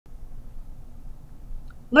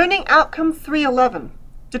Learning Outcome 311.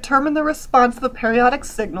 Determine the response of a periodic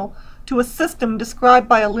signal to a system described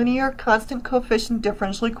by a linear constant coefficient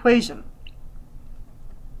differential equation.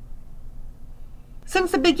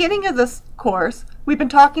 Since the beginning of this course, we've been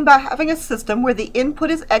talking about having a system where the input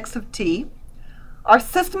is x of t, our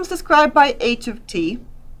system is described by h of t,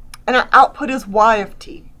 and our output is y of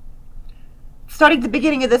t. Starting at the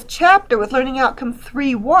beginning of this chapter with Learning Outcome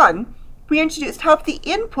 3.1, we introduced how if the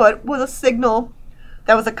input was a signal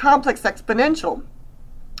that was a complex exponential,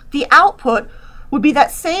 the output would be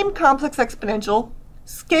that same complex exponential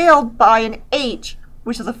scaled by an h,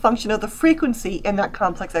 which is a function of the frequency in that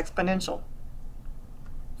complex exponential.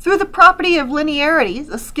 Through the property of linearity,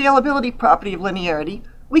 the scalability property of linearity,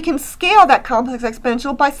 we can scale that complex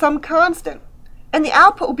exponential by some constant, and the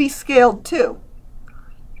output will be scaled too.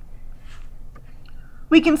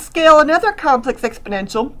 We can scale another complex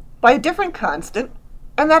exponential by a different constant,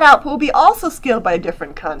 and that output will be also scaled by a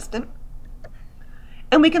different constant.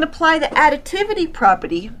 And we can apply the additivity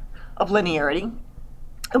property of linearity,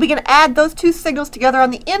 and we can add those two signals together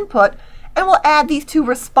on the input, and we'll add these two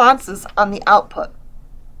responses on the output.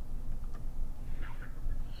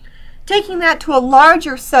 Taking that to a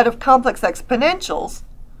larger set of complex exponentials,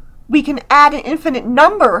 we can add an infinite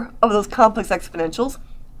number of those complex exponentials,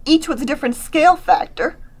 each with a different scale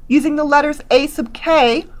factor, using the letters a sub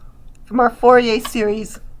k from our Fourier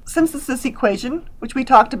series synthesis equation, which we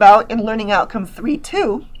talked about in Learning Outcome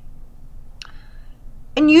 3.2,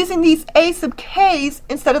 and using these a sub k's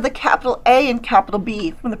instead of the capital A and capital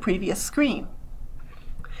B from the previous screen.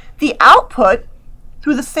 The output,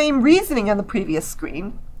 through the same reasoning on the previous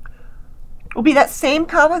screen, will be that same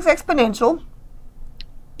complex exponential,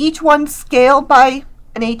 each one scaled by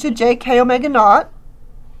an h of j k omega naught,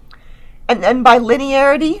 and then by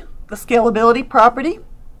linearity, the scalability property,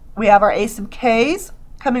 we have our a sub k's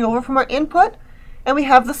coming over from our input, and we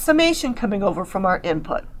have the summation coming over from our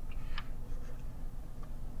input.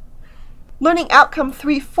 Learning Outcome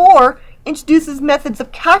 3.4 introduces methods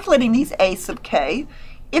of calculating these a sub k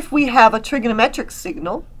if we have a trigonometric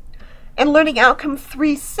signal, and Learning Outcome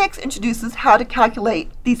 3.6 introduces how to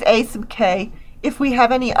calculate these a sub k if we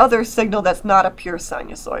have any other signal that's not a pure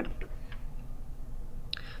sinusoid.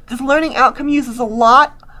 This learning outcome uses a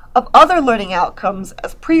lot of other learning outcomes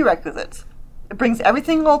as prerequisites. It brings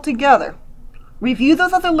everything all together. Review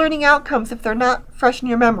those other learning outcomes if they're not fresh in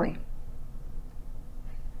your memory.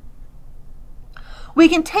 We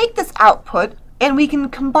can take this output and we can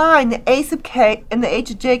combine the a sub k and the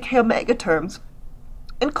h of j k omega terms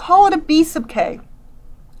and call it a b sub k,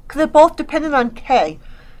 because they're both dependent on k.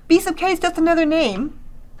 B sub k is just another name,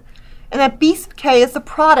 and that b sub k is the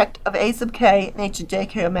product of a sub k and h of j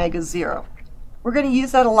k omega 0. We're going to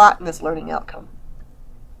use that a lot in this learning outcome.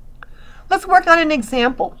 Let's work on an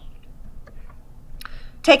example.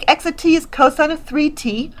 Take x of t as cosine of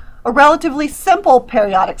 3t, a relatively simple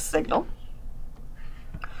periodic signal.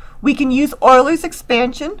 We can use Euler's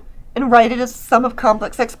expansion and write it as the sum of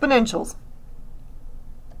complex exponentials.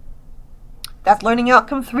 That's Learning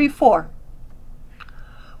Outcome 3.4.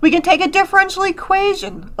 We can take a differential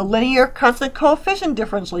equation, a linear constant coefficient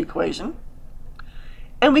differential equation,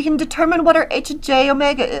 and we can determine what our h of j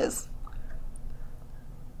omega is.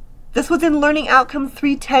 This was in Learning Outcome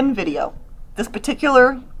 3.10 video, this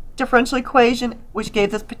particular differential equation which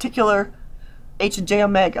gave this particular h of j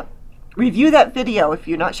omega. Review that video if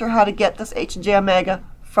you're not sure how to get this h of j omega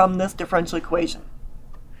from this differential equation.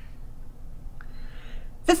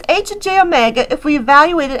 This h of j omega, if we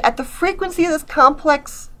evaluate it at the frequency of this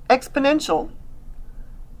complex exponential,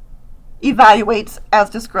 evaluates as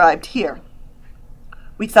described here.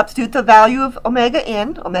 We substitute the value of omega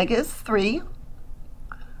in, omega is 3,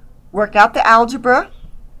 work out the algebra,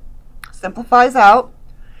 simplifies out,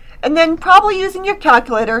 and then probably using your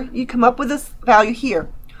calculator, you come up with this value here.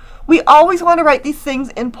 We always want to write these things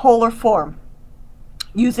in polar form,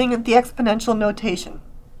 using the exponential notation.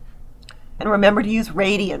 And remember to use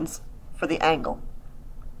radians for the angle.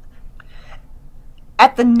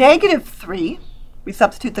 At the negative 3, we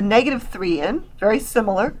substitute the negative 3 in, very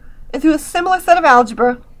similar, and through a similar set of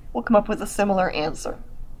algebra, we'll come up with a similar answer.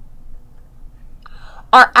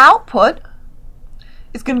 Our output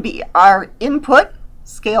is going to be our input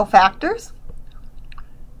scale factors.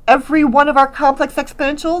 Every one of our complex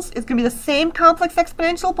exponentials is going to be the same complex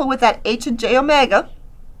exponential, but with that h of j omega.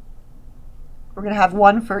 We're going to have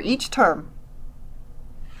one for each term.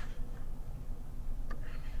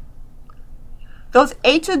 Those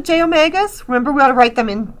h of j omegas, remember we want to write them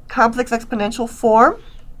in complex exponential form.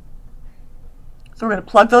 So we're going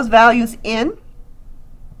to plug those values in.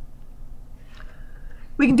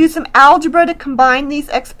 We can do some algebra to combine these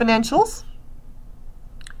exponentials.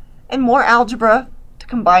 and more algebra to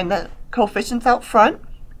combine the coefficients out front.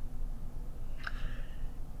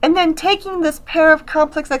 And then taking this pair of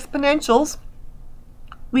complex exponentials,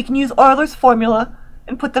 we can use Euler's formula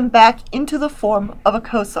and put them back into the form of a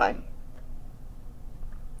cosine.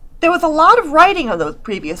 There was a lot of writing on the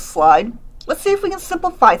previous slide. Let's see if we can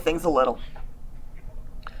simplify things a little.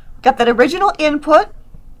 Got that original input,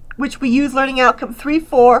 which we use learning outcome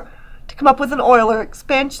 3-4 to come up with an Euler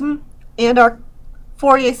expansion and our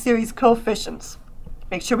Fourier series coefficients.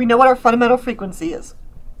 Make sure we know what our fundamental frequency is.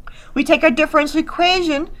 We take our differential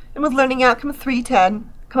equation and with learning outcome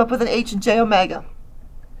 310 come up with an h and j omega.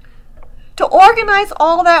 To organize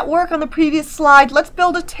all that work on the previous slide, let's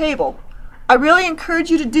build a table. I really encourage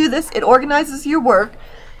you to do this. It organizes your work,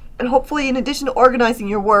 and hopefully in addition to organizing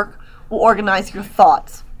your work, will organize your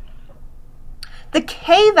thoughts. The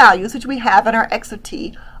k values which we have in our x of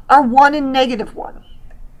t are 1 and negative 1.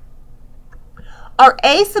 Our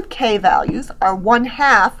a sub k values are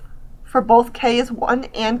 1/2 for both k is 1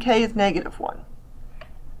 and k is negative 1.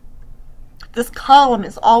 This column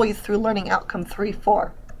is always through learning outcome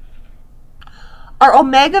 3-4. Our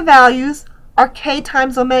omega values are k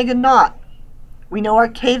times omega naught. We know our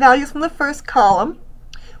k values from the first column.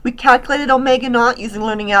 We calculated omega naught using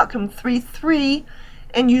learning outcome 3-3,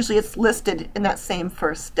 and usually it's listed in that same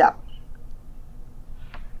first step.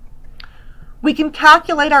 We can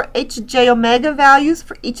calculate our h and j omega values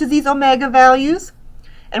for each of these omega values,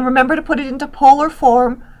 and remember to put it into polar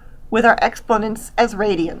form with our exponents as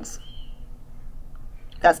radians.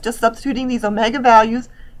 That's just substituting these omega values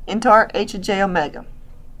into our h and j omega.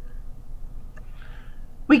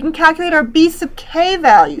 We can calculate our b sub k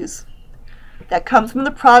values. That comes from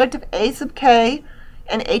the product of a sub k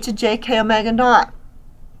and h and j k omega naught.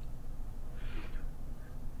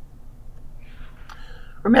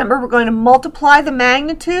 Remember, we're going to multiply the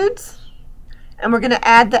magnitudes and we're going to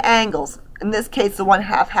add the angles. In this case, the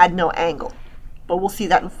 1/2 had no angle, but we'll see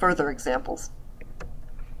that in further examples.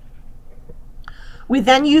 We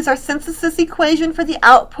then use our synthesis equation for the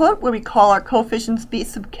output, where we call our coefficients b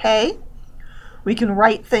sub k. We can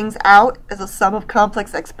write things out as a sum of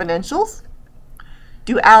complex exponentials.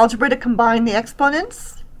 Do algebra to combine the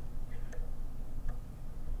exponents.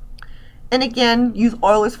 And again, use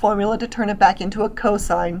Euler's formula to turn it back into a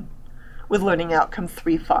cosine with learning outcome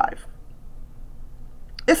 3-5.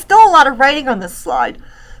 There's still a lot of writing on this slide,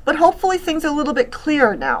 but hopefully things are a little bit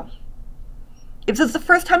clearer now. If this is the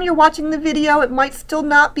first time you're watching the video, it might still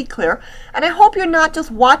not be clear, and I hope you're not just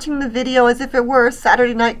watching the video as if it were a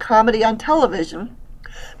Saturday night comedy on television,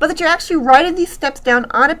 but that you're actually writing these steps down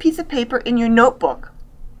on a piece of paper in your notebook.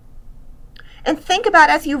 And think about,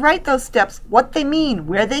 as you write those steps, what they mean,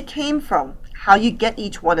 where they came from, how you get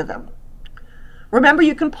each one of them. Remember,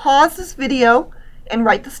 you can pause this video and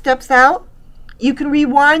write the steps out. You can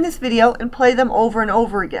rewind this video and play them over and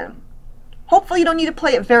over again. Hopefully you don't need to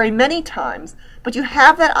play it very many times, but you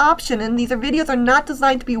have that option, and these videos are not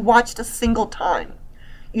designed to be watched a single time.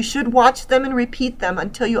 You should watch them and repeat them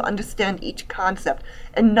until you understand each concept,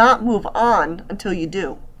 and not move on until you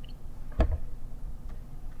do.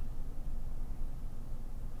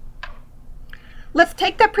 Let's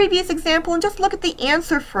take that previous example and just look at the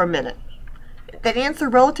answer for a minute. That answer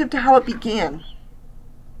relative to how it began.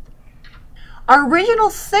 Our original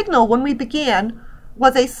signal when we began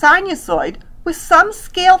was a sinusoid with some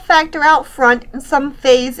scale factor out front and some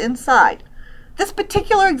phase inside. This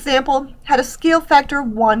particular example had a scale factor of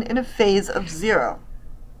 1 and a phase of 0.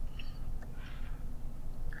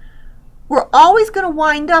 We're always going to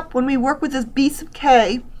wind up, when we work with this b sub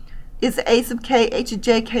k is a sub k h of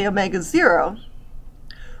j k omega 0,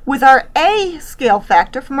 with our a scale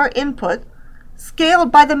factor from our input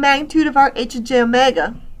scaled by the magnitude of our h of j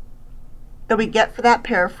omega that we get for that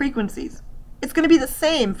pair of frequencies. It's going to be the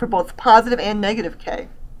same for both positive and negative k.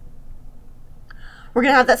 We're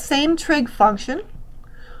going to have that same trig function.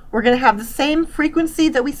 We're going to have the same frequency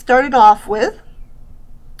that we started off with.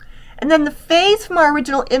 And then the phase from our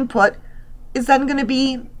original input is then going to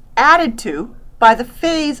be added to by the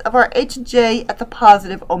phase of our h and j at the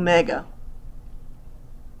positive omega.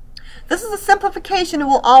 This is a simplification. It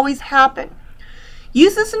will always happen.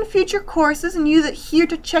 Use this in future courses and use it here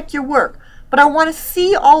to check your work. But I want to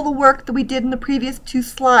see all the work that we did in the previous 2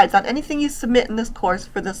 slides on anything you submit in this course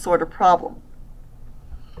for this sort of problem.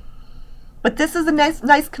 But this is a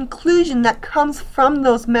nice conclusion that comes from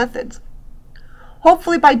those methods.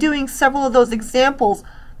 Hopefully by doing several of those examples,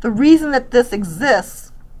 the reason that this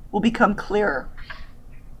exists will become clearer.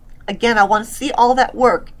 Again, I want to see all that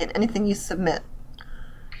work in anything you submit.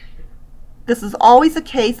 This is always a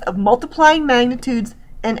case of multiplying magnitudes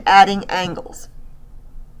and adding angles.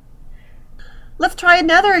 Let's try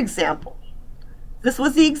another example. This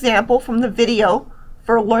was the example from the video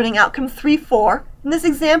for Learning Outcome 3.4, and this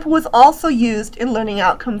example was also used in Learning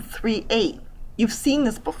Outcome 3.8. You've seen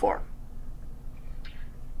this before.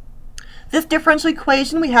 This differential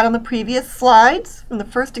equation we had on the previous slides from the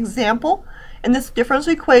first example, and this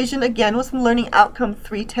differential equation again was from Learning Outcome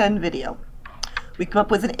 3.10 video. We come up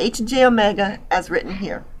with an h j omega as written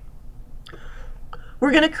here. We're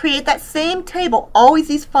going to create that same table, always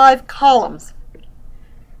these 5 columns.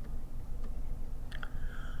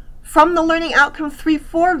 From the Learning Outcome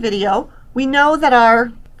 3.4 video, we know that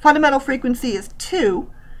our fundamental frequency is 2,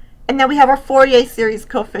 and that we have our Fourier series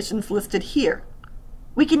coefficients listed here.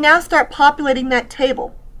 We can now start populating that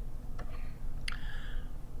table.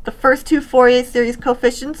 The first 2 Fourier series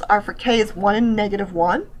coefficients are for k is 1 and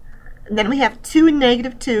 -1, and then we have 2 and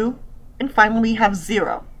 -2, and finally we have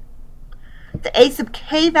 0. The a sub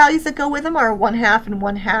k values that go with them are 1/2 and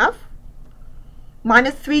 1/2.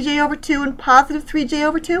 Minus 3j over 2 and positive 3j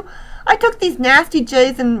over 2. I took these nasty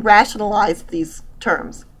j's and rationalized these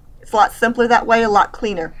terms. It's a lot simpler that way, a lot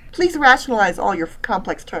cleaner. Please rationalize all your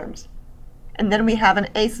complex terms. And then we have an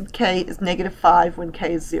a sub k is -5 when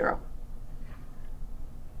k is 0.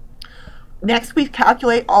 Next we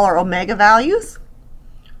calculate all our omega values.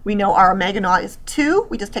 We know our omega naught is 2.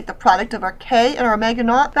 We just take the product of our k and our omega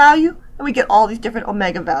naught value, and we get all these different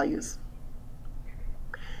omega values.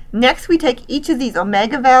 Next we take each of these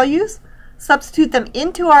omega values, substitute them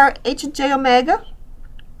into our h j omega,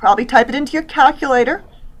 probably type it into your calculator,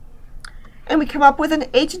 and we come up with an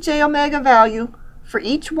h j omega value for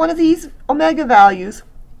each one of these omega values,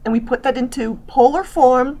 and we put that into polar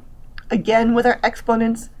form, again with our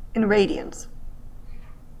exponents in radians.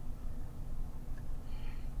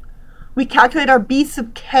 We calculate our b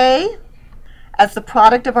sub k as the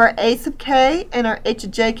product of our a sub k and our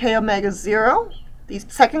h j k omega 0, the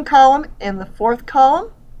second column and the fourth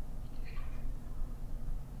column.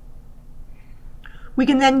 We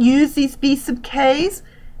can then use these b sub k's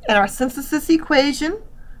in our synthesis equation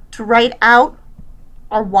to write out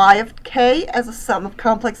our y of k as a sum of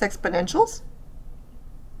complex exponentials.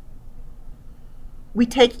 We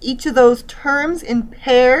take each of those terms in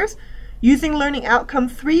pairs using Learning Outcome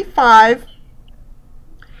 3.5,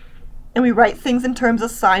 and we write things in terms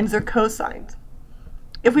of sines or cosines.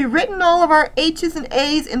 If we've written all of our h's and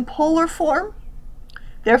a's in polar form,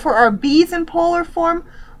 therefore our b's in polar form,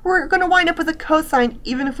 we're going to wind up with a cosine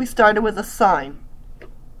even if we started with a sine.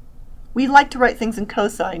 We like to write things in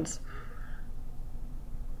cosines.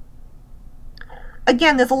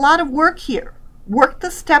 Again, there's a lot of work here. Work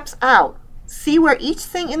the steps out. See where each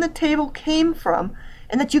thing in the table came from,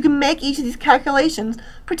 and that you can make each of these calculations,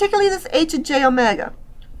 particularly this h of j omega.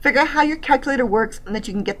 Figure out how your calculator works and that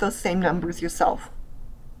you can get those same numbers yourself.